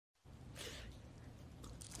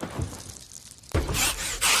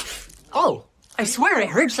Oh, I swear I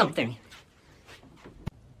heard something.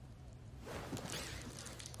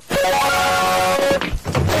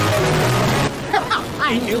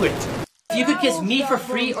 I knew it. If you could kiss me for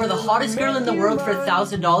free or the hottest girl in the world for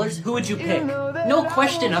 $1,000, who would you pick? No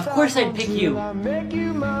question, of course I'd pick you.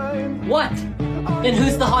 What? Then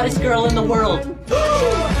who's the hottest girl in the world?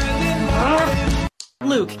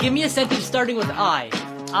 Luke, give me a sentence starting with I.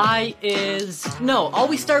 I is... No,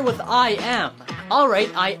 always start with I am.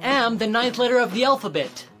 Alright, I am the 9th letter of the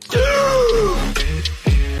alphabet.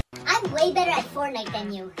 I'm way better at Fortnite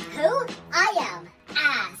than you. Who? I am.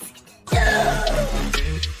 Asked.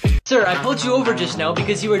 Sir, I pulled you over just now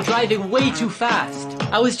because you were driving way too fast.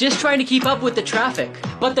 I was just trying to keep up with the traffic.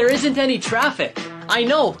 But there isn't any traffic. I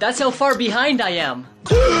know, that's how far behind I am.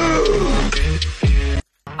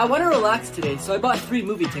 I want to relax today, so I bought 3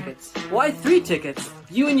 movie tickets. Why 3 tickets?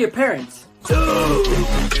 You and your parents.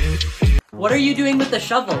 What are you doing with the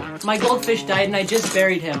shovel? My goldfish died and I just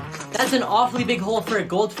buried him. That's an awfully big hole for a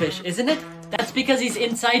goldfish, isn't it? That's because he's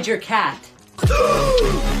inside your cat.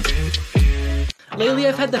 Lately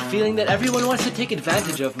I've had the feeling that everyone wants to take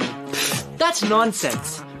advantage of me. That's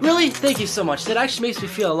nonsense. Really? Thank you so much. That actually makes me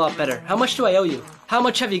feel a lot better. How much do I owe you? How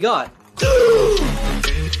much have you got?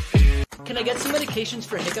 Can I get some medications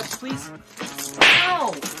for hiccups, please?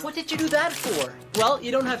 Ow! What did you do that for? Well, you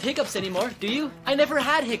don't have hiccups anymore, do you? I never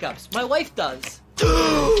had hiccups. My wife does.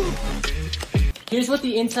 Here's what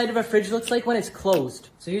the inside of a fridge looks like when it's closed.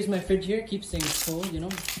 So here's my fridge here. Keeps things cold, you know.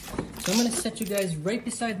 So I'm gonna set you guys right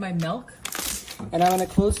beside my milk. And I'm gonna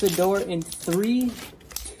close the door in 3,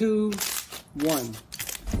 2, 1.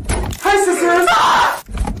 Hi, sisters! Ah!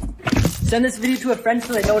 Send this video to a friend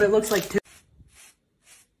so they know what it looks like too.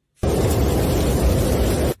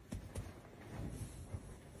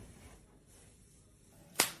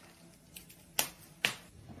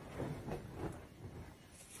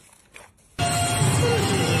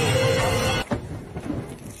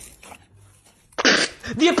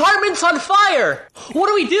 The apartment's on fire! What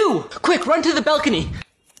do we do? Quick, run to the balcony.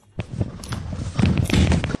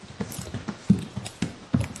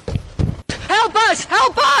 Help us!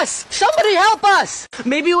 Help us! Somebody help us!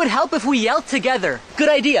 Maybe it would help if we yelled together. Good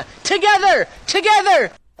idea. Together!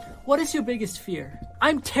 Together! What is your biggest fear?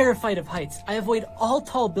 I'm terrified of heights. I avoid all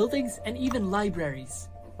tall buildings and even libraries.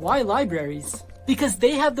 Why libraries? Because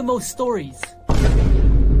they have the most stories.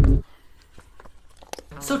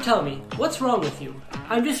 So tell me, what's wrong with you?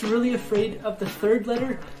 I'm just really afraid of the 3rd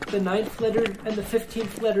letter, the 9th letter, and the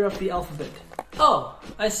 15th letter of the alphabet. Oh,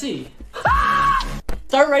 I see.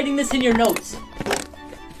 Start writing this in your notes.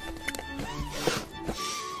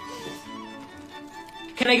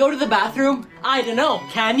 Can I go to the bathroom? I don't know,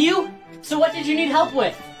 can you? So what did you need help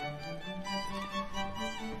with?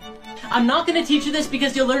 I'm not gonna teach you this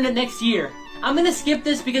because you'll learn it next year. I'm gonna skip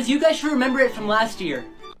this because you guys should remember it from last year.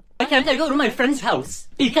 Why can't I go to my friend's house?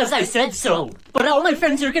 Because I said so. But all my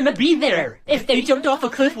friends are gonna be there. If they jumped off a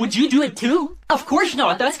cliff, would you do it too? Of course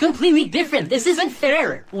not. That's completely different. This isn't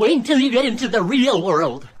fair. Wait until you get into the real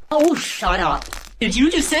world. Oh, shut up. Did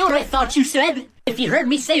you just say what I thought you said? If you heard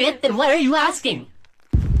me say it, then why are you asking?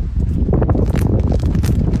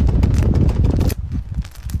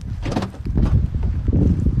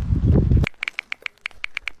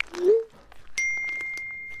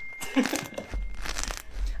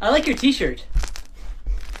 I like your t-shirt.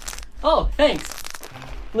 Oh, thanks.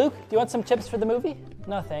 Luke, do you want some chips for the movie?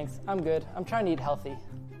 No, thanks. I'm good. I'm trying to eat healthy.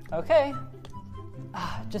 Okay.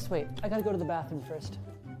 Just wait. I gotta go to the bathroom first.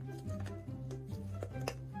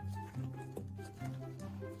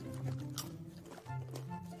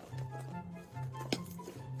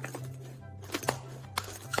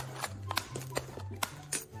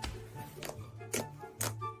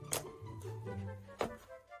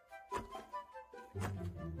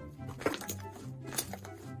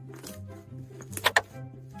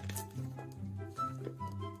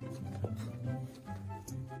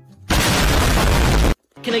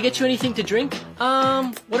 Can I get you anything to drink?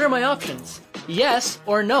 What are my options? Yes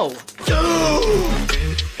or no?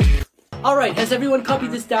 Alright, has everyone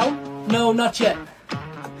copied this down? No, not yet.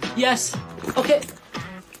 Yes. Okay.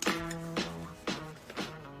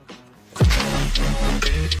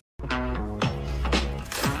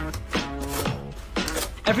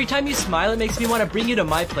 Every time you smile, it makes me want to bring you to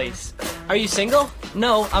my place. Are you single?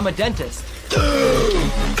 No, I'm a dentist.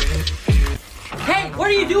 Hey, what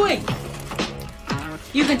are you doing?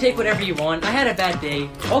 You can take whatever you want. I had a bad day.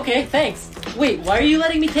 Okay, thanks. Wait, why are you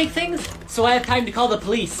letting me take things? So I have time to call the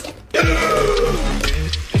police.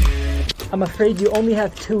 I'm afraid you only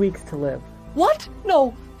have 2 weeks to live. What?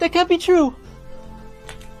 No, that can't be true.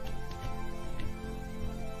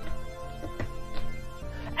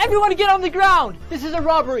 Everyone get on the ground! This is a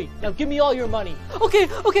robbery. Now give me all your money.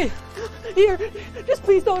 Okay. Here, just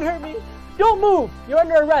please don't hurt me. Don't move. You're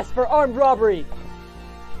under arrest for armed robbery.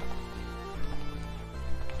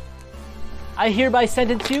 I hereby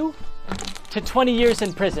sentence you to 20 years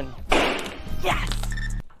in prison. Yes!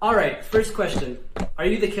 Alright, first question. Are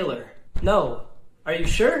you the killer? No. Are you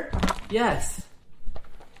sure? Yes.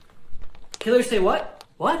 Killer say what?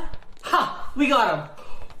 What? Ha! We got him!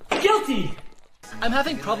 Guilty! I'm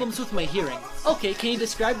having problems with my hearing. Okay, can you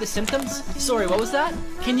describe the symptoms? Sorry, what was that?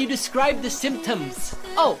 Can you describe the symptoms?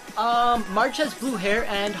 Oh, Marge has blue hair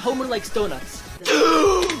and Homer likes donuts.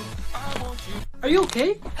 Are you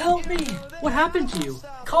okay? Help me! What happened to you?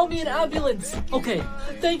 Call me an ambulance! Okay,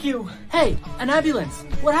 thank you. Hey, an ambulance!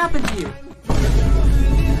 What happened to you?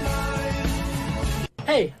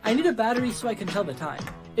 Hey, I need a battery so I can tell the time.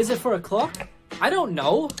 Is it for a clock? I don't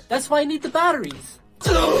know. That's why I need the batteries.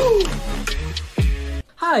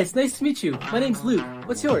 Hi, it's nice to meet you. My name's Luke.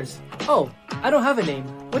 What's yours? Oh, I don't have a name.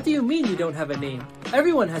 What do you mean you don't have a name?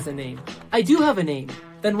 Everyone has a name. I do have a name.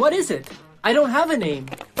 Then what is it? I don't have a name.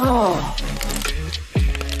 Oh.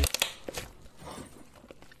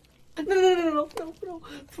 No,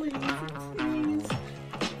 please.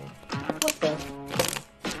 What the?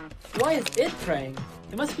 Why is it praying?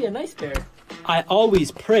 It must be a nice bear. I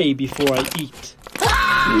always pray before I eat.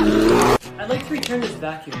 I'd like to return this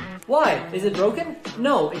vacuum. Why? Is it broken?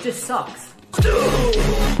 No, it just sucks.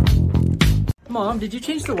 Mom, did you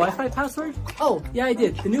change the Wi-Fi password? Oh, yeah, I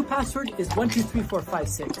did. The new password is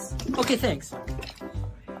 123456. Okay, thanks.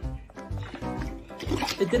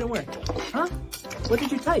 It didn't work. Huh? What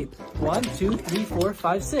did you type?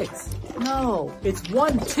 123456. No, it's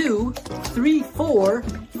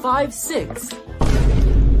 123456.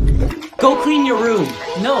 Go clean your room.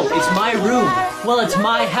 No, it's my room. Well, it's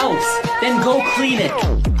my house. Then go clean it.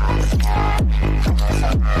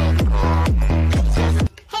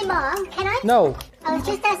 Hey, Mom, can I? No. I was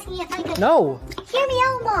just asking if I could... No. Hear me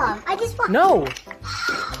out, Mom. I just want... No.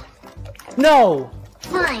 No.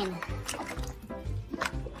 Fine.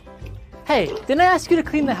 Hey, didn't I ask you to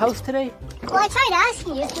clean the house today? Well, I tried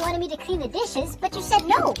asking you if you wanted me to clean the dishes, but you said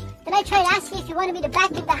no. Then I tried asking if you wanted me to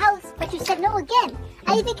vacuum the house, but you said no again.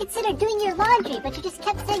 I even considered doing your laundry, but you just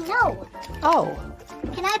kept saying no. Oh.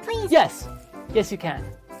 Can I please? Yes. Yes, you can.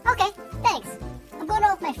 Okay, thanks. I'm going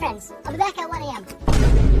out with my friends. I'll be back at 1 a.m.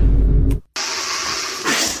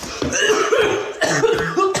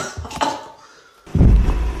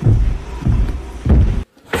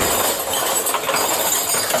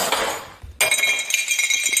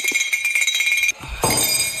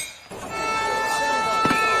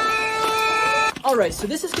 Alright, so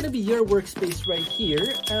this is going to be your workspace right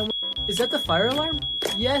here. Is that the fire alarm?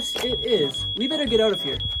 Yes, it is. We better get out of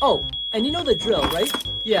here. Oh, and you know the drill, right?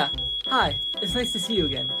 Yeah. Hi, it's nice to see you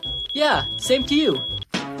again. Yeah, same to you.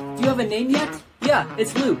 Do you have a name yet? Yeah,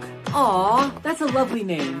 it's Luke. Aw, that's a lovely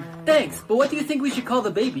name. Thanks, but what do you think we should call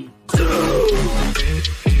the baby?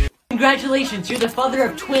 Congratulations, you're the father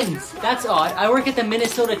of twins. That's odd, I work at the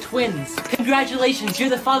Minnesota Twins. Congratulations, you're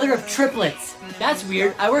the father of triplets. That's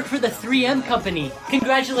weird, I work for the 3M company.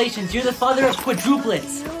 Congratulations, you're the father of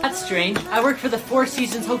quadruplets. That's strange, I work for the Four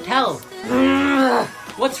Seasons Hotel.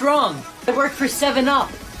 What's wrong? I work for 7-Up.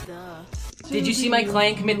 Did you see my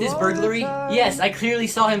client commit this burglary? Yes, I clearly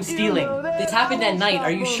saw him stealing. This happened at night.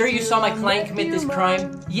 Are you sure you saw my client commit this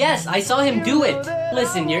crime? Yes, I saw him do it.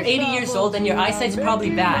 Listen, you're 80 years old and your eyesight's probably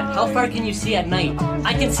bad. How far can you see at night?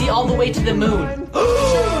 I can see all the way to the moon.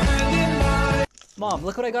 Mom,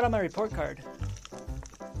 look what I got on my report card.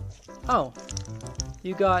 Oh,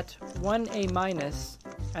 you got 1 A-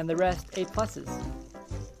 and the rest A+.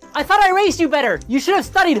 I thought I raised you better! You should have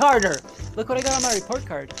studied harder! Look what I got on my report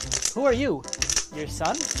card. Who are you? Your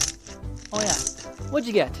son? Oh yeah. What'd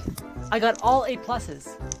you get? I got all A+.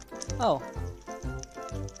 Oh.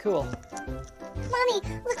 Cool. Mommy,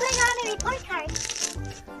 look what I got on my report card.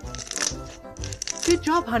 Good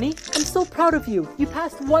job, honey. I'm so proud of you. You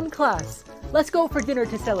passed 1 class. Let's go for dinner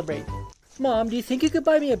to celebrate. Mom, do you think you could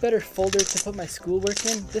buy me a better folder to put my schoolwork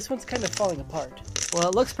in? This one's kind of falling apart. Well,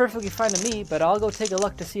 it looks perfectly fine to me, but I'll go take a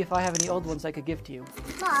look to see if I have any old ones I could give to you.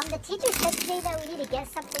 Mom, the teacher said today that we need to get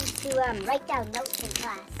something to write down notes in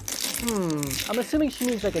class. I'm assuming she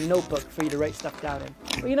means like a notebook for you to write stuff down in.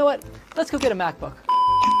 Well, you know what? Let's go get a MacBook.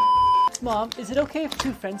 Mom, is it okay if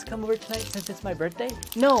 2 friends come over tonight since it's my birthday?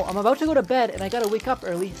 No, I'm about to go to bed and I gotta wake up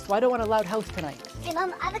early, so I don't want a loud house tonight. Hey,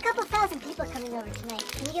 Mom, I have a couple thousand people coming over tonight.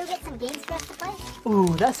 Can we go get some games for us to play?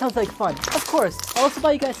 Ooh, that sounds like fun. Of course. I'll also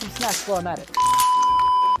buy you guys some snacks while I'm at it.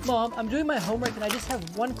 Mom, I'm doing my homework and I just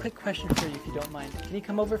have one quick question for you if you don't mind. Can you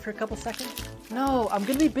come over for a couple seconds? No, I'm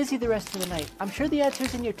gonna be busy the rest of the night. I'm sure the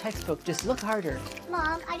answer's in your textbook, just look harder.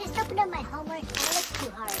 Mom, I just opened up my homework and it looks too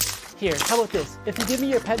hard. Here, how about this? If you give me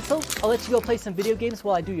your pencil, I'll let you go play some video games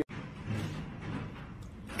while I do your...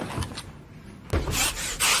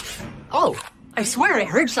 Oh, I swear I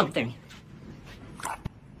heard something.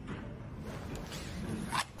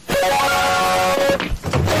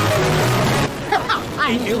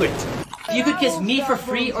 I knew it. If you could kiss me for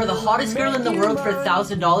free or the hottest girl in the world for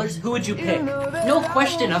 $1,000, who would you pick? No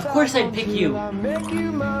question, of course I'd pick you.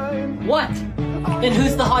 What? Then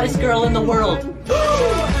who's the hottest girl in the world?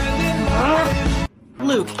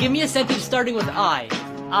 Luke, give me a sentence starting with I.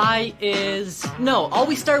 I is... No,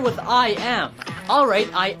 always start with I am. Alright,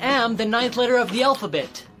 I am the 9th letter of the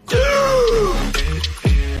alphabet.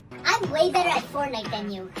 I'm way better at Fortnite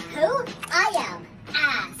than you. Who? I am.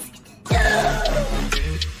 Asked.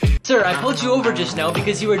 Sir, I pulled you over just now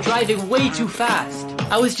because you were driving way too fast.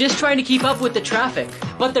 I was just trying to keep up with the traffic.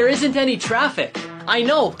 But there isn't any traffic. I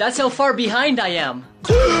know, that's how far behind I am.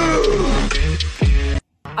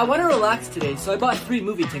 I want to relax today, so I bought 3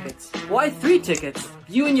 movie tickets. Why 3 tickets?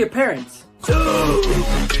 You and your parents.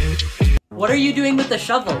 What are you doing with the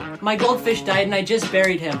shovel? My goldfish died and I just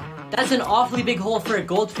buried him. That's an awfully big hole for a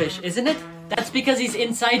goldfish, isn't it? That's because he's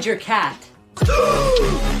inside your cat.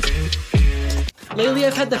 Lately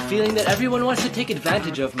I've had the feeling that everyone wants to take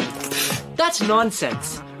advantage of me. That's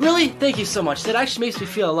nonsense. Really? Thank you so much. That actually makes me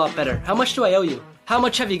feel a lot better. How much do I owe you? How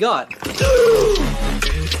much have you got?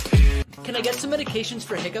 Can I get some medications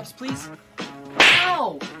for hiccups, please?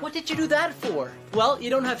 Ow! What did you do that for? Well, you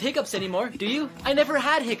don't have hiccups anymore, do you? I never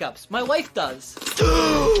had hiccups. My wife does.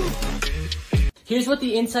 Here's what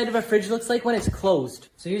the inside of a fridge looks like when it's closed.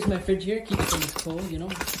 So here's my fridge here. Keep things cold, you know.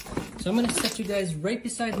 So I'm gonna set you guys right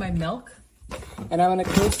beside my milk. And I'm gonna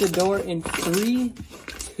close the door in 3,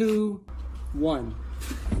 2, 1.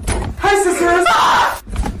 Hi, sisters! Ah!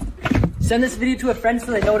 Send this video to a friend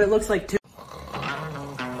so they know what it looks like too.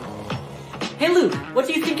 Hey Luke, what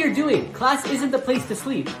do you think you're doing? Class isn't the place to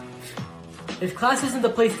sleep. If class isn't the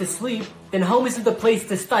place to sleep, then home isn't the place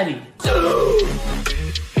to study.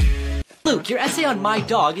 Luke, your essay on my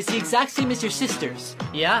dog is the exact same as your sister's.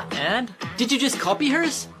 Yeah, and? Did you just copy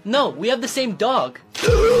hers? No, we have the same dog.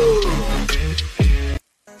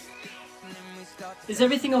 Is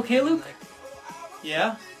everything okay, Luke?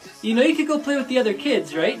 Yeah? You know you could go play with the other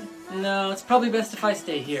kids, right? No, it's probably best if I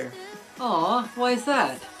stay here. Aw, why is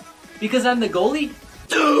that? Because I'm the goalie?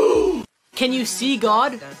 Can you see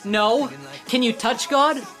God? No. Can you touch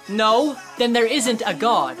God? No. Then there isn't a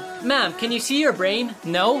God. Ma'am, can you see your brain?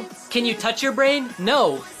 No. Can you touch your brain?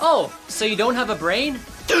 No. Oh, so you don't have a brain?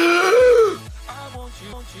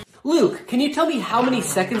 Luke, can you tell me how many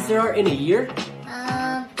seconds there are in a year?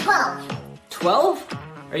 12. 12?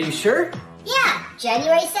 Are you sure? Yeah,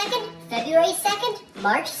 January 2nd, February 2nd,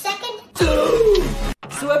 March 2nd.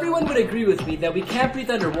 So everyone would agree with me that we can't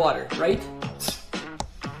breathe underwater, right?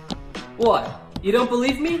 What? You don't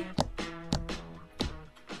believe me?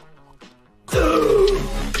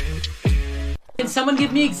 Can someone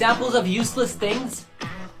give me examples of useless things?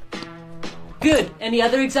 Good. Any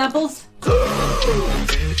other examples?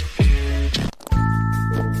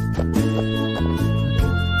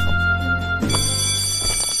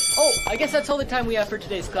 Oh, I guess that's all the time we have for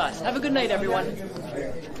today's class. Have a good night, everyone.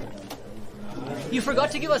 You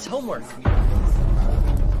forgot to give us homework.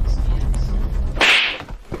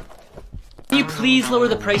 Can you please lower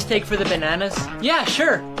the price tag for the bananas? Yeah,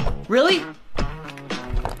 sure. Really?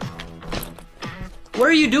 What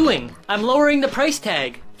are you doing? I'm lowering the price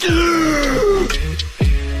tag.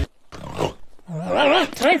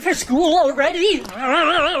 Time for school already?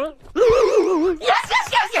 Yes!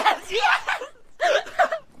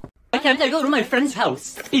 Why can't I go to my friend's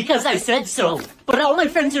house? Because I said so. But all my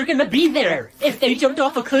friends are gonna be there. If they jumped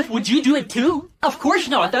off a cliff, would you do it too? Of course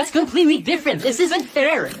not. That's completely different. This isn't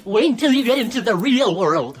fair. Wait until you get into the real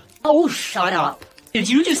world. Oh, shut up. Did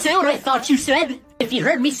you just say what I thought you said? If you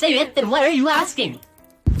heard me say it, then why are you asking?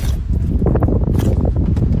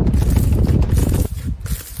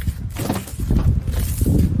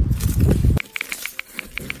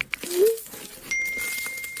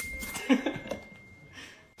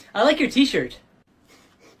 I like your t-shirt.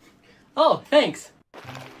 Oh, thanks.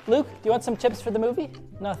 Luke, do you want some chips for the movie?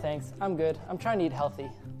 No, thanks. I'm good. I'm trying to eat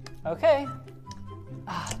healthy. Okay.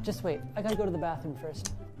 Just wait. I gotta go to the bathroom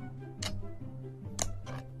first.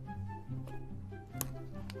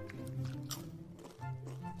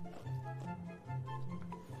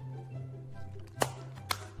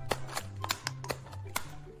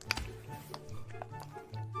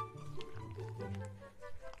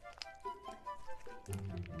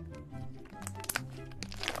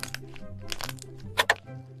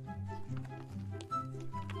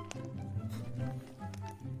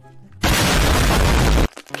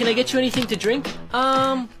 can I get you anything to drink?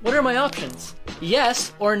 What are my options?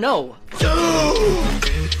 Yes or no?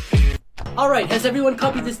 Alright, has everyone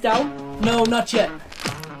copied this down? No, not yet.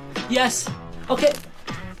 Yes. Okay.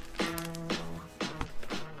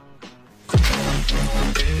 Mommy,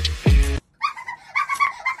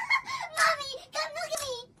 come look at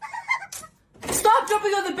me. Stop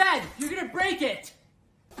jumping on the bed! You're gonna break it!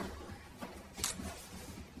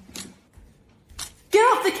 Get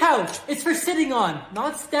off the couch! It's for sitting on,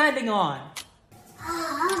 not standing on.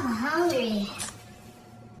 Oh, I'm hungry.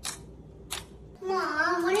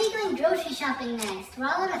 Mom, when are you going grocery shopping next? We're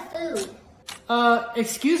all out of food.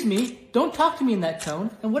 Excuse me? Don't talk to me in that tone.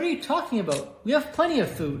 And what are you talking about? We have plenty of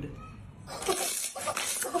food.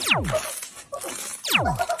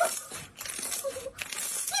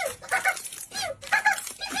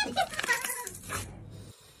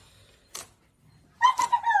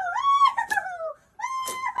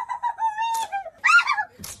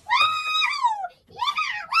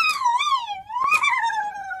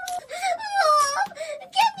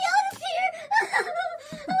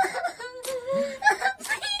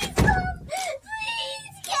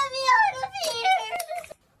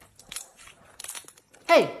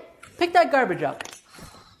 Hey, pick that garbage up.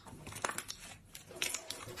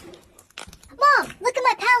 Mom, look at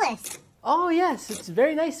my palace. Oh yes, it's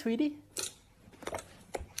very nice, sweetie.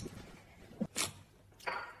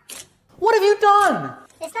 What have you done?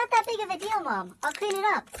 It's not that big of a deal, Mom. I'll clean it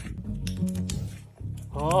up.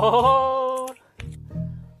 Oh.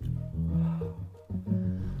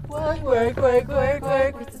 Work, work, work, work,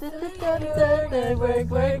 work. Work, work,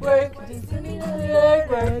 work, work.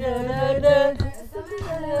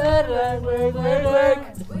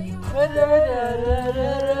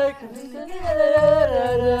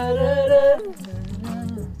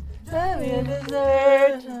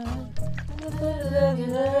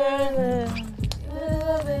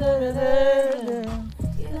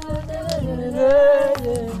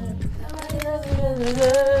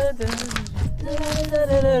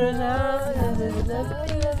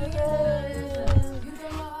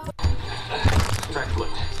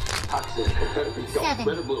 Excellent. Toxin. Seven.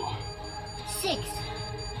 Red or blue? 6,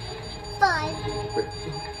 5,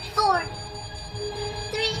 4,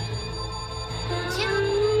 3, 2,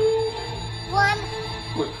 1,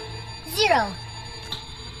 Blue. 0.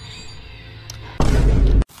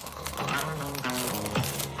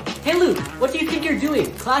 Hey Luke, what do you think you're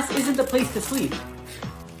doing? Class isn't the place to sleep.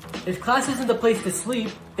 If class isn't the place to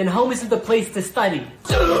sleep, then home isn't the place to study.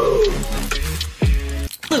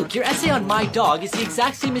 Luke, your essay on my dog is the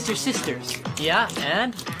exact same as your sister's. Yeah,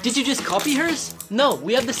 and? Did you just copy hers? No,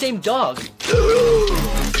 we have the same dog.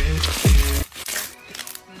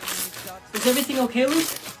 Is everything okay, Luke?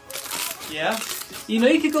 Yeah? You know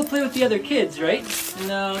you could go play with the other kids, right?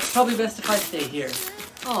 No, it's probably best if I stay here.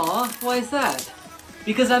 Aw, why is that?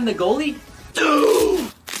 Because I'm the goalie?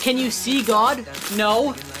 Can you see God?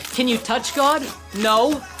 No. Can you touch God?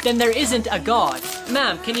 No. Then there isn't a God.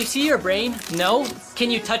 Ma'am, can you see your brain? No. Can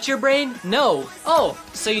you touch your brain? No. Oh,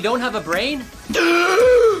 so you don't have a brain?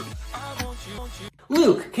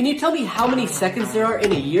 Luke, can you tell me how many seconds there are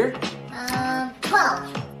in a year?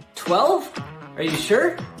 12. 12? Are you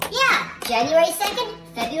sure? Yeah, January 2nd,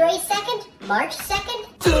 February 2nd, March 2nd.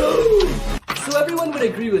 So everyone would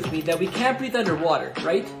agree with me that we can't breathe underwater,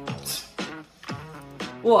 right?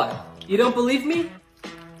 What? You don't believe me?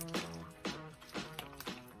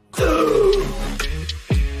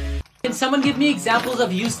 Can someone give me examples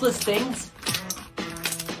of useless things?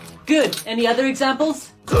 Good. Any other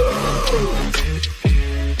examples?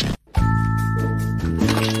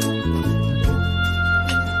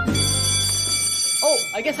 Oh,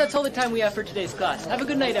 I guess that's all the time we have for today's class. Have a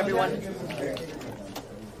good night, everyone.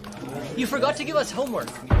 You forgot to give us homework.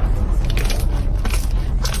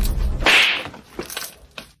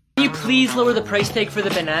 Can you please lower the price tag for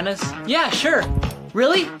the bananas? Yeah, sure.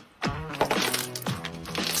 Really?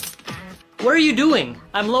 What are you doing?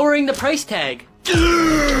 I'm lowering the price tag.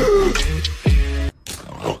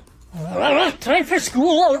 Time for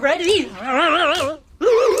school already? Yes,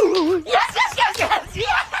 yes, yes, yes,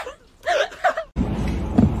 yes!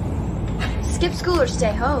 Skip school or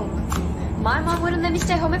stay home. My mom wouldn't let me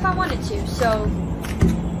stay home if I wanted to, so...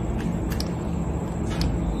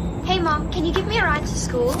 Hey Mom, can you give me a ride to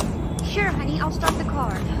school? Sure, honey, I'll start the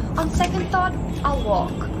car. On second thought, I'll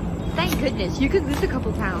walk. Thank goodness, you could lose a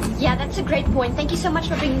couple pounds. Yeah, that's a great point. Thank you so much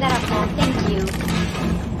for bringing that up, Mom. Thank you.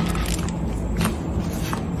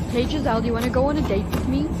 Hey Giselle, do you want to go on a date with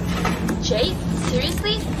me? Jake?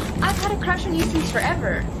 Seriously? I've had a crush on you since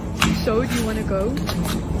forever. So, do you want to go?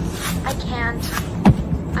 I can't.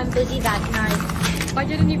 I'm busy that night. I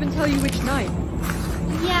didn't even tell you which night.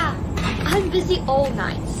 Yeah, I'm busy all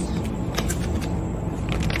night.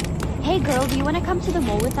 Hey girl, do you want to come to the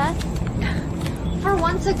mall with us? For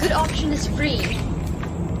once, a good option is free.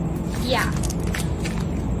 Yeah.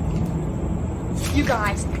 You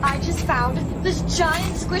guys, I just found this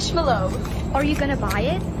giant squishmallow. Are you gonna buy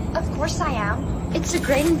it? Of course I am. It's a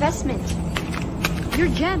great investment. Your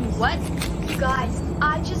gems. What? You guys,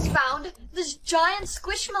 I just found this giant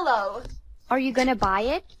squishmallow. Are you gonna buy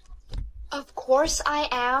it? Of course I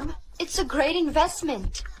am. It's a great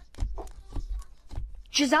investment.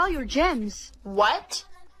 Giselle, your gems. What?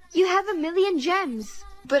 You have 1,000,000 gems.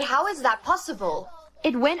 But how is that possible?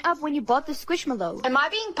 It went up when you bought the squishmallow. Am I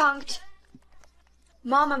being punked?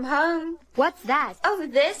 Mom, I'm home. What's that? Oh,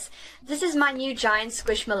 this? This is my new giant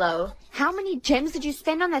squishmallow. How many gems did you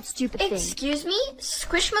spend on that stupid thing? Excuse me?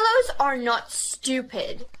 Squishmallows are not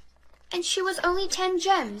stupid. And she was only 10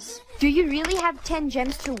 gems. Do you really have 10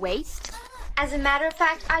 gems to waste? As a matter of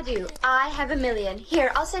fact, I do. I have 1,000,000.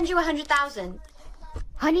 Here, I'll send you 100,000.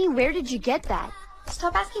 Honey, where did you get that?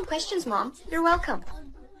 Stop asking questions, Mom. You're welcome.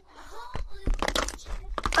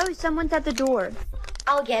 Oh, someone's at the door.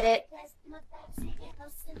 I'll get it.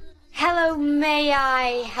 Hello, may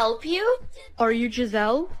I help you? Are you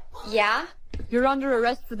Giselle? Yeah? You're under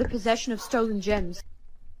arrest for the possession of stolen gems.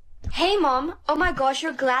 Hey, Mom. Oh my gosh,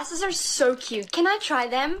 your glasses are so cute. Can I try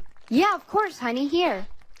them? Yeah, of course, honey. Here.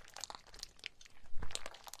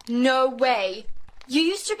 No way. You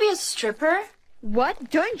used to be a stripper? What?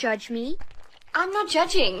 Don't judge me. I'm not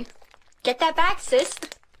judging. Get that back, sis.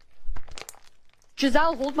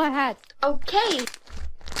 Giselle, hold my hat. Okay.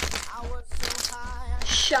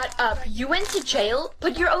 Shut up. You went to jail,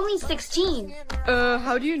 but you're only 16.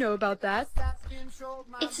 How do you know about that?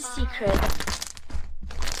 It's a secret.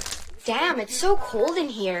 Damn, it's so cold in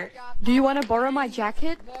here. Do you want to borrow my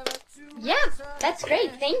jacket? Yeah, that's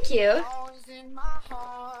great. Thank you.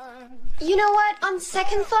 You know what? On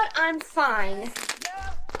second thought, I'm fine.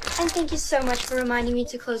 And thank you so much for reminding me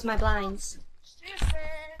to close my blinds.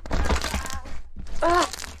 Ugh,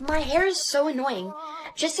 my hair is so annoying.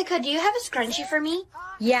 Jessica, do you have a scrunchie for me?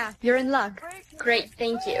 Yeah, you're in luck. Great,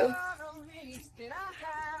 thank you.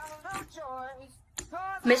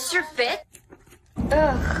 Mr. Fit?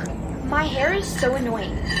 Ugh, my hair is so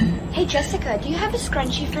annoying. Hey, Jessica, do you have a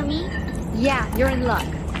scrunchie for me? Yeah, you're in luck.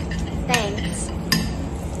 Thanks.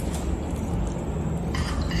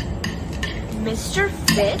 Mr.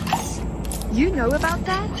 Fitz? You know about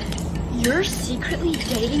that? You're secretly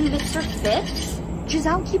dating Mr. Fitz?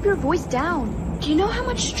 Giselle, keep your voice down. Do you know how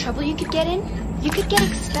much trouble you could get in? You could get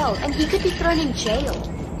expelled, and he could be thrown in jail.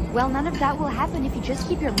 Well, none of that will happen if you just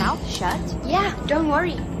keep your mouth shut. Yeah, don't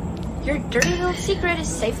worry. Your dirty little secret is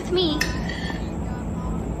safe with me.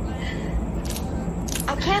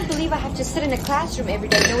 I can't believe I have to sit in a classroom every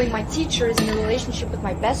day knowing my teacher is in a relationship with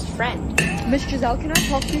my best friend. Miss Giselle, can I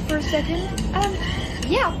talk to you for a second?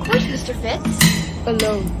 Yeah, of course, Mr. Fitz.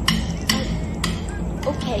 Alone.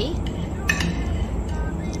 Okay.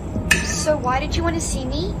 So why did you want to see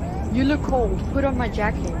me? You look cold. Put on my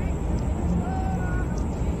jacket.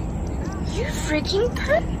 You freaking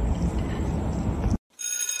perp.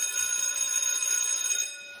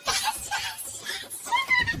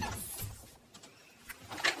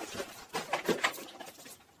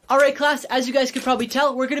 Alright class, as you guys could probably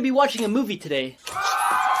tell, we're going to be watching a movie today.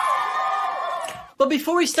 But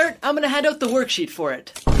before we start, I'm going to hand out the worksheet for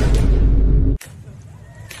it.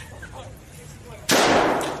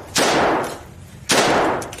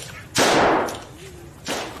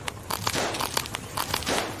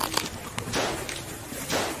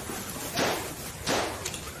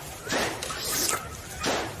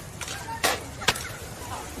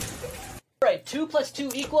 Alright, 2 plus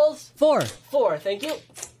 2 equals? 4. 4, thank you.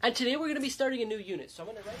 And today we're going to be starting a new unit, so I'm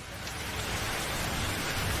going to write...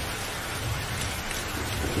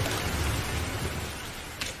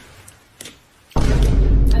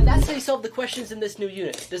 And that's how you solve the questions in this new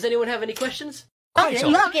unit. Does anyone have any questions? Lock it,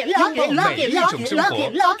 lock it, lock it, lock it, lock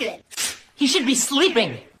it, lock it. He should be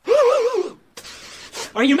sleeping.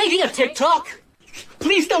 Are you making a TikTok?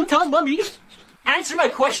 Please don't tell Mommy. Answer my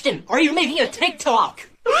question. Are you making a TikTok?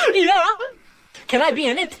 Yeah. Can I be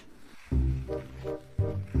in it?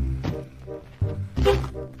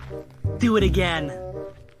 Do it again.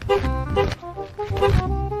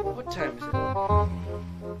 What time is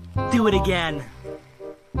it? Do it again.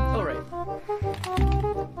 Alright.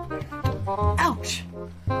 Ouch!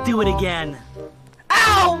 Do it again.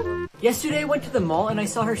 Ow! Yesterday I went to the mall and I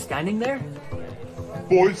saw her standing there.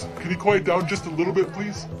 Boys, can you quiet down just a little bit,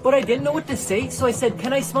 please? But I didn't know what to say, so I said,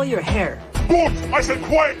 "Can I smell your hair?" Boys, I said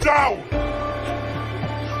quiet down!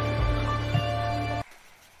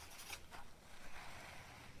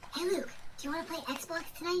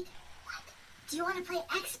 Do you want to play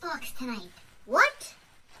Xbox tonight? What?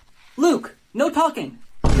 Luke, no talking.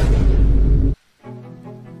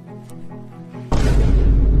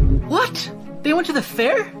 What? They went to the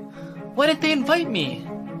fair? Why didn't they invite me?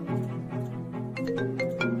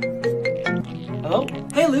 Hello?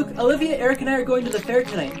 Hey Luke, Olivia, Eric, and I are going to the fair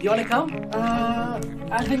tonight. Do you want to come?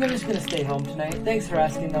 I think I'm just gonna stay home tonight. Thanks for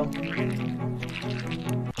asking, though.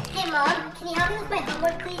 Hey Mom, can you help me with my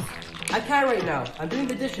homework, please? I can't right now. I'm doing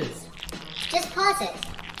the dishes. Just pause it.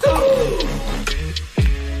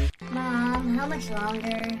 Mom, how much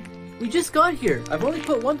longer? We just got here. I've only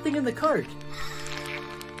put one thing in the cart.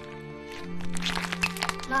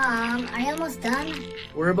 Mom, are you almost done?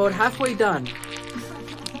 We're about halfway done.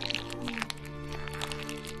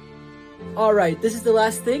 Alright, this is the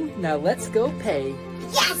last thing. Now let's go pay.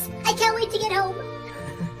 Yes! I can't wait to get home!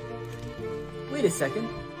 Wait a second.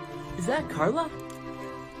 Is that Carla?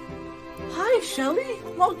 Hi, Shelly.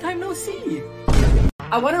 Long time no see.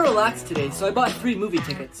 I want to relax today, so I bought 3 movie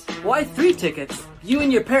tickets. Why 3 tickets? You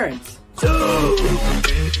and your parents.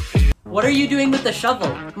 What are you doing with the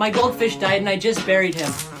shovel? My goldfish died and I just buried him.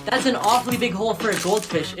 That's an awfully big hole for a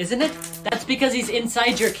goldfish, isn't it? That's because he's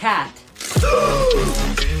inside your cat.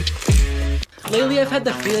 Lately, I've had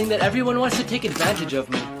the feeling that everyone wants to take advantage of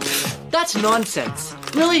me. That's nonsense.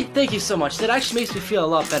 Really? Thank you so much. That actually makes me feel a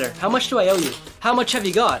lot better. How much do I owe you? How much have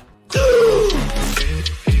you got?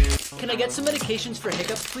 Can I get some medications for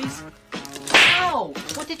hiccups, please? Ow!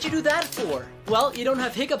 What did you do that for? Well, you don't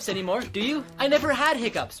have hiccups anymore, do you? I never had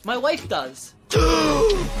hiccups. My wife does.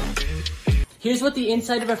 Here's what the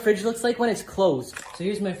inside of a fridge looks like when it's closed. So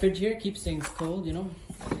here's my fridge here, keeps things cold, you know.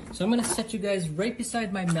 So I'm gonna set you guys right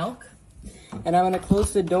beside my milk. And I'm gonna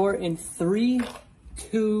close the door in 3,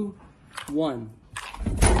 2, 1.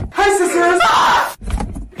 Hi, sisters!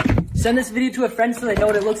 Send this video to a friend so they know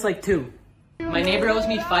what it looks like too. My neighbor owes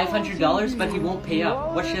me $500, but he won't pay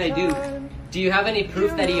up. What should I do? Do you have any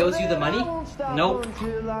proof that he owes you the money? Nope.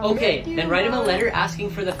 Okay, then write him a letter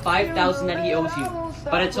asking for the $5,000 that he owes you.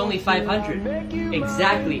 But it's only $500.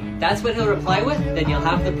 Exactly. That's what he'll reply with, then you'll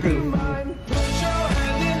have the proof.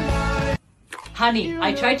 Honey,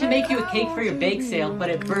 I tried to make you a cake for your bake sale, but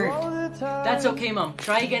it burned. That's okay, Mom.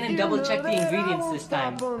 Try again and double check the ingredients this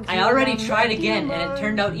time. I already tried again, and it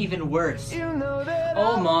turned out even worse.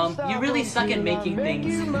 Oh, Mom, you really suck at making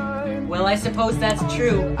things. Well, I suppose that's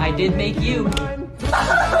true. I did make you.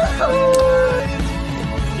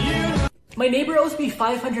 My neighbor owes me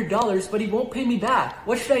 $500, but he won't pay me back.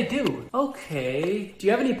 What should I do? Okay. Do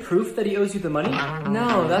you have any proof that he owes you the money?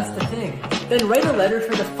 No, that's the thing. Then write a letter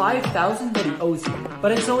for the $5,000 that he owes you.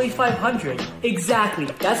 But it's only $500. Exactly.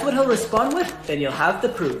 That's what he'll respond with? Then you'll have the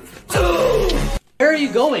proof. Where are you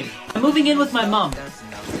going? I'm moving in with my mom.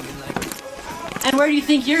 And where do you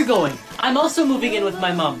think you're going? I'm also moving in with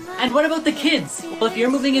my mom. And what about the kids? Well, if you're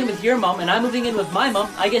moving in with your mom and I'm moving in with my mom,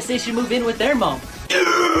 I guess they should move in with their mom.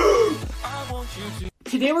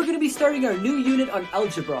 Today we're going to be starting our new unit on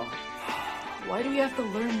algebra. Why do we have to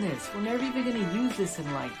learn this? We're never even going to use this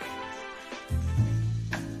in life.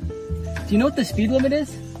 Do you know what the speed limit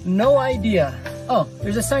is? No idea. Oh,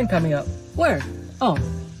 there's a sign coming up. Where? Oh.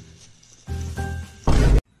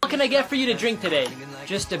 What can I get for you to drink today?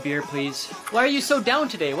 Just a beer, please. Why are you so down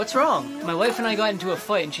today? What's wrong? My wife and I got into a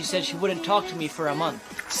fight and she said she wouldn't talk to me for a month.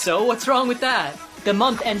 So, what's wrong with that? The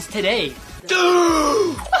month ends today.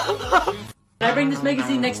 Can I bring this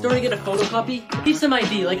magazine next door to get a photocopy? Need some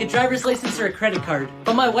ID, like a driver's license or a credit card.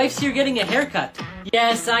 But my wife's here getting a haircut.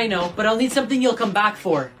 Yes, I know, but I'll need something you'll come back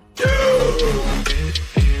for.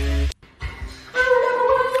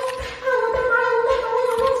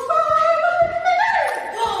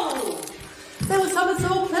 There was something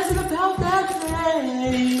so pleasant about that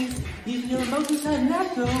place. Even your emotions had an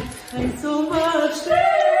echo and so much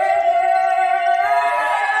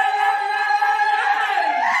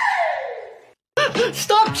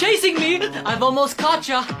Stop chasing me! I've almost caught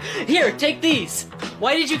ya. Here, take these.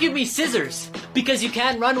 Why did you give me scissors? Because you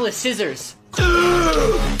can't run with scissors.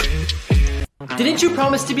 Didn't you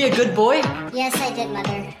promise to be a good boy? Yes, I did,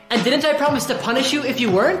 Mother. And didn't I promise to punish you if you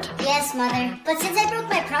weren't? Yes, Mother. But since I broke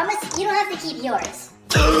my promise, you don't have to keep yours.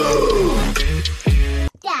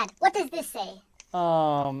 Dad, what does this say?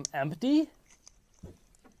 Empty?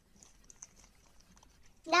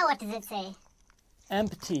 Now what does it say?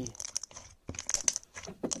 Empty.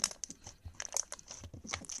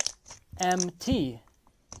 Empty.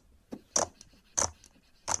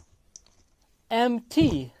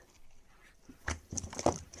 Empty.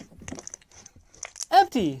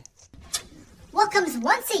 Empty. What comes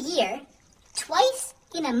once a year, twice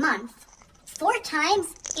in a month, 4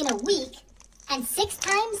 times in a week, and 6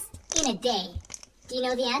 times in a day? Do you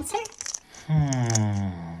know the answer?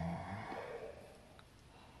 I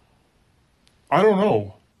don't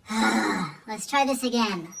know. Let's try this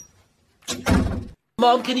again.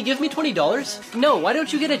 Mom, can you give me $20? No, why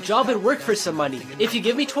don't you get a job and work for some money? If you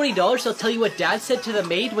give me $20, I'll tell you what Dad said to the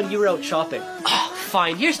maid when you were out shopping.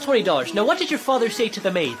 Fine, here's $20. Now what did your father say to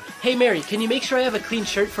the maid? Hey Mary, can you make sure I have a clean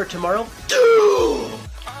shirt for tomorrow?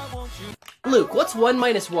 Luke, what's 1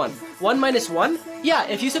 minus 1? 1 minus 1? Yeah,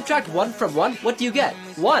 if you subtract 1 from 1, what do you get?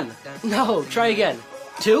 1. No, try again.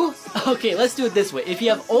 2? Okay, let's do it this way. If you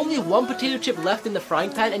have only 1 potato chip left in the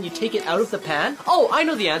frying pan and you take it out of the pan... Oh, I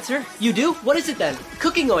know the answer. You do? What is it then?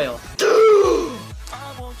 Cooking oil.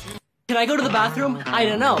 Can I go to the bathroom? I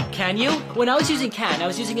don't know. Can you? When I was using can, I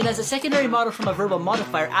was using it as a secondary model from a verbal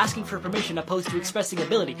modifier asking for permission opposed to expressing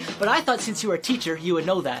ability. But I thought since you were a teacher, you would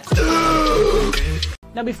know that.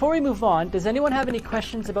 Now before we move on, does anyone have any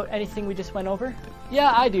questions about anything we just went over?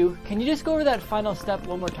 Yeah, I do. Can you just go over that final step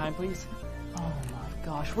one more time, please? Oh my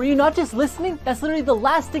gosh, were you not just listening? That's literally the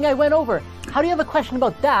last thing I went over. How do you have a question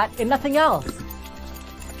about that and nothing else?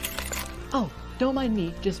 Oh, don't mind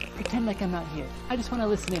me. Just pretend like I'm not here. I just want to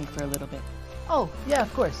listen in for a little bit. Oh, yeah,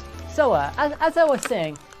 of course. So, as I was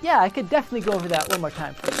saying, yeah, I could definitely go over that one more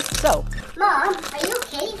time, please. So... Mom, are you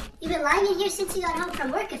okay? You've been lying in here since you got home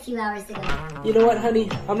from work a few hours ago. You know what, honey?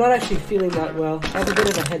 I'm not actually feeling that well. I have a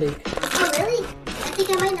bit of a headache. Oh, really? I think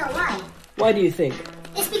I might know why. Why do you think?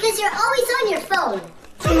 It's because you're always on your phone.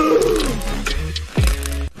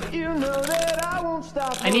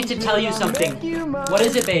 I need to tell you something. What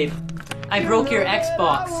is it, babe? I broke your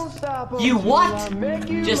Xbox. You what?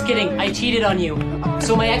 Just kidding, I cheated on you.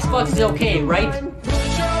 So my Xbox is okay, right?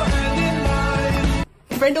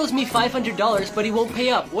 Friend owes me $500, but he won't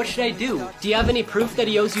pay up. What should I do? Do you have any proof that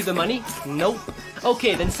he owes you the money? Nope.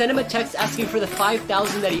 Okay, then send him a text asking for the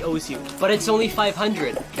 $5,000 that he owes you. But it's only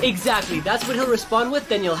 $500. Exactly, that's what he'll respond with,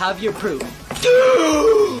 then you'll have your proof. Do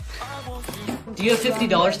you have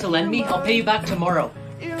 $50 to lend me? I'll pay you back tomorrow.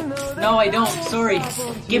 No, I don't. Sorry.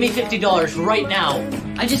 Give me $50 right now.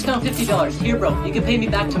 I just found $50. Here, bro. You can pay me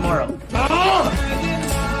back tomorrow.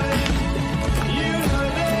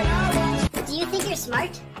 Do you think you're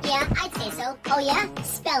smart? Yeah, I'd say so. Oh yeah?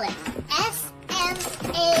 Spell it.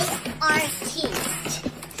 S-M-A-R-T.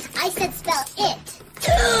 I said spell it.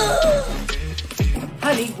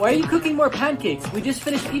 Honey, why are you cooking more pancakes? We just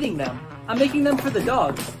finished eating them. I'm making them for the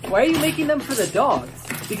dogs. Why are you making them for the dogs?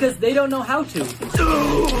 Because they don't know how to.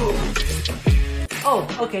 Oh,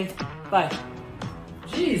 okay. Bye.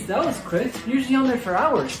 Jeez, that was quick. Usually on there for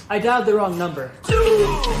hours. I dialed the wrong number.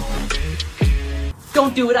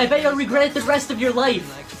 Don't do it. I bet you'll regret it the rest of your life.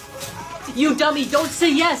 You dummy, don't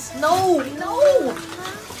say yes. No, no.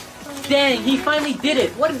 Dang, he finally did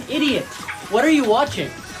it. What an idiot. What are you watching?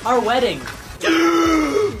 Our wedding.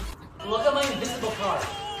 Look at my invisible car.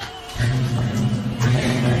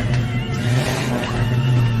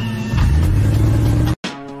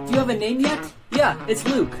 Do you have a name yet? Yeah, it's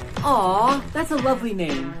Luke. Aw, that's a lovely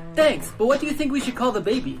name. Thanks, but what do you think we should call the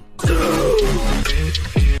baby?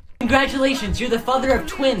 Congratulations, you're the father of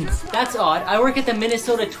twins. That's odd. I work at the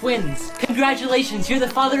Minnesota Twins. Congratulations, you're the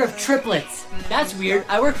father of triplets. That's weird.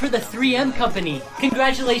 I work for the 3M company.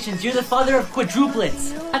 Congratulations, you're the father of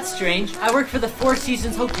quadruplets. That's strange. I work for the Four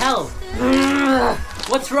Seasons Hotel.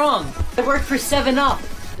 What's wrong? I work for 7-Up.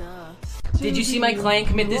 Did you see my client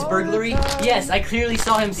commit this burglary? Yes, I clearly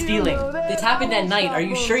saw him stealing. This happened at night. Are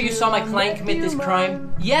you sure you saw my client commit this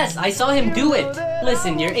crime? Yes, I saw him do it.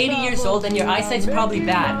 Listen, you're 80 years old and your eyesight's probably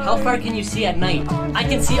bad. How far can you see at night? I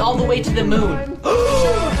can see all the way to the moon.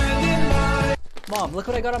 Mom, look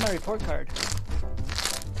what I got on my report card.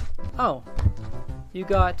 Oh, you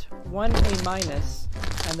got 1 A minus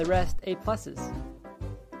and the rest A pluses.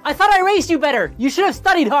 I thought I raised you better. You should have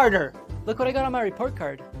studied harder. Look what I got on my report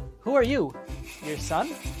card. Who are you? Your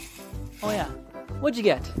son? Oh yeah. What'd you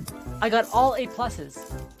get? I got all A pluses.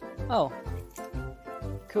 Oh.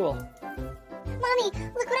 Cool. Mommy,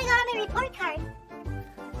 look what I got on my report card.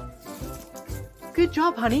 Good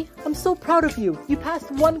job, honey. I'm so proud of you. You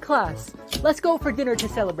passed 1 class. Let's go for dinner to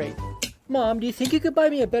celebrate. Mom, do you think you could buy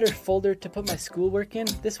me a better folder to put my schoolwork in?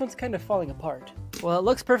 This one's kind of falling apart. Well, it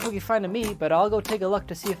looks perfectly fine to me, but I'll go take a look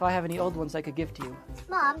to see if I have any old ones I could give to you.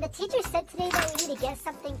 Mom, the teacher said today that we need to get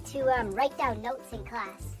something to write down notes in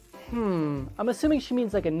class. I'm assuming she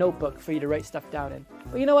means like a notebook for you to write stuff down in.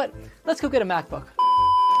 But you know what? Let's go get a MacBook.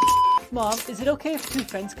 Mom, is it okay if 2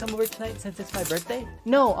 friends come over tonight since it's my birthday?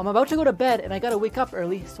 No, I'm about to go to bed and I gotta wake up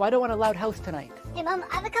early, so I don't want a loud house tonight. Hey Mom,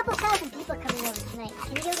 I have a couple thousand people coming over tonight.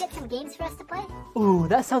 Can you go get some games for us to play? Ooh,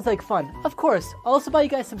 that sounds like fun. Of course, I'll also buy you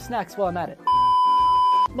guys some snacks while I'm at it.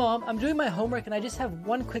 Mom, I'm doing my homework and I just have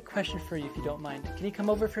one quick question for you if you don't mind. Can you come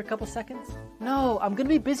over for a couple seconds? No, I'm gonna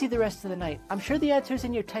be busy the rest of the night. I'm sure the answer's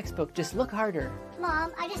in your textbook, just look harder.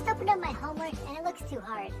 Mom, I just opened up my homework and it looks too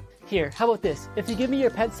hard. Here, how about this? If you give me your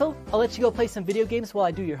pencil, I'll let you go play some video games while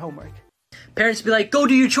I do your homework. Parents be like, go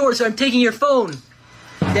do your chores or I'm taking your phone.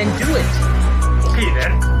 Then do it. Okay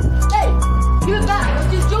then. Hey, give it back.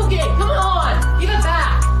 I'm just joking. Come on, give it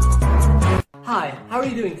back. Hi, how are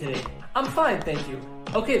you doing today? I'm fine, thank you.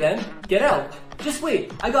 Okay then, get out. Just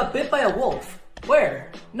wait, I got bit by a wolf.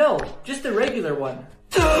 Where? No, just a regular one.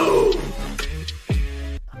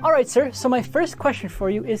 Alright sir, so my first question for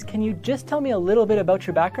you is, can you just tell me a little bit about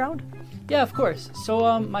your background? Yeah, of course.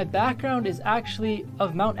 So my background is actually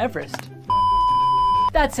of Mount Everest.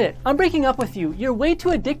 That's it, I'm breaking up with you. You're way too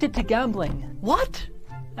addicted to gambling. What?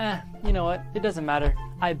 You know what, it doesn't matter.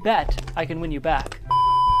 I bet I can win you back.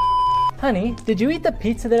 Honey, did you eat the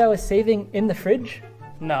pizza that I was saving in the fridge?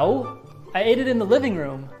 No, I ate it in the living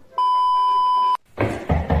room.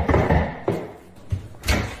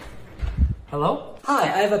 Hello? Hi,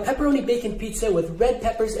 I have a pepperoni bacon pizza with red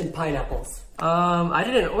peppers and pineapples. I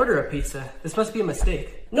didn't order a pizza. This must be a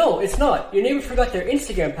mistake. No, it's not. Your neighbor forgot their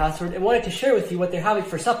Instagram password and wanted to share with you what they're having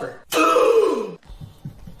for supper.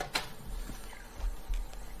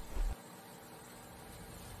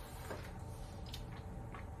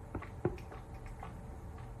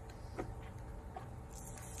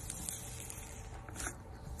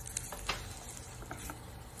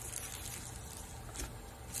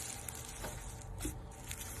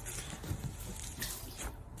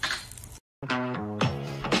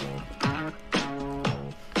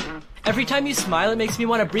 Every time you smile, it makes me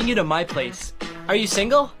want to bring you to my place. Are you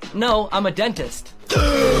single? No, I'm a dentist.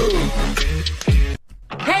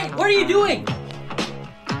 Hey, what are you doing?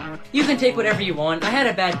 You can take whatever you want. I had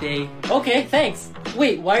a bad day. Okay, thanks.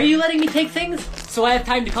 Wait, why are you letting me take things? So I have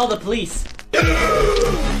time to call the police.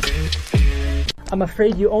 I'm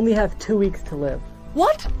afraid you only have 2 weeks to live.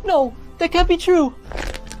 What? No, that can't be true.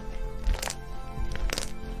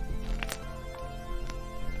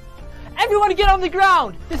 Everyone get on the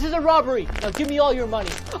ground! This is a robbery! Now give me all your money.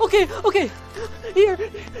 Okay. Here,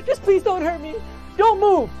 just please don't hurt me. Don't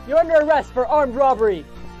move! You're under arrest for armed robbery.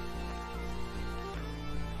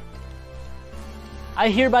 I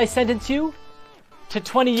hereby sentence you to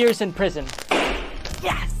 20 years in prison.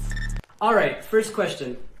 Yes! Alright, first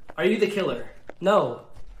question. Are you the killer? No.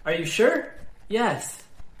 Are you sure? Yes.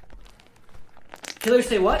 Killer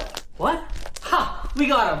say what? What? Ha! We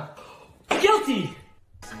got him! Guilty!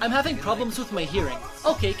 I'm having problems with my hearing.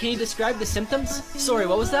 Okay, can you describe the symptoms? Sorry,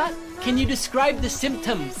 what was that? Can you describe the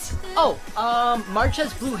symptoms? Oh, Marge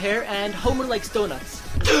has blue hair and Homer likes donuts.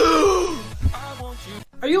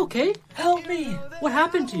 Are you okay? Help me! What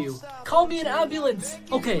happened to you? Call me an ambulance!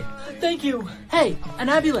 Okay, thank you. Hey, an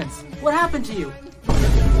ambulance! What happened to you?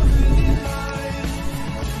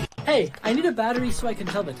 Hey, I need a battery so I can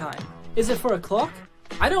tell the time. Is it for a clock?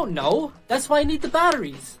 I don't know. That's why I need the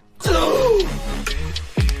batteries.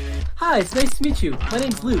 Hi, it's nice to meet you. My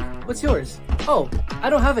name's Luke. What's yours? Oh, I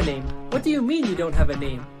don't have a name. What do you mean you don't have a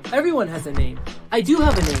name? Everyone has a name. I do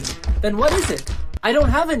have a name. Then what is it? I don't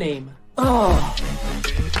have a name. Oh.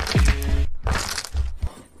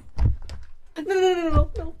 No,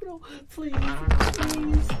 please.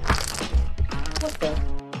 What the?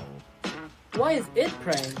 Why is it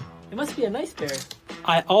praying? It must be a nice bear.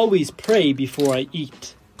 I always pray before I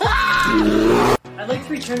eat. I'd like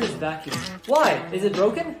to return this vacuum. Why? Is it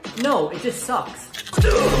broken? No, it just sucks.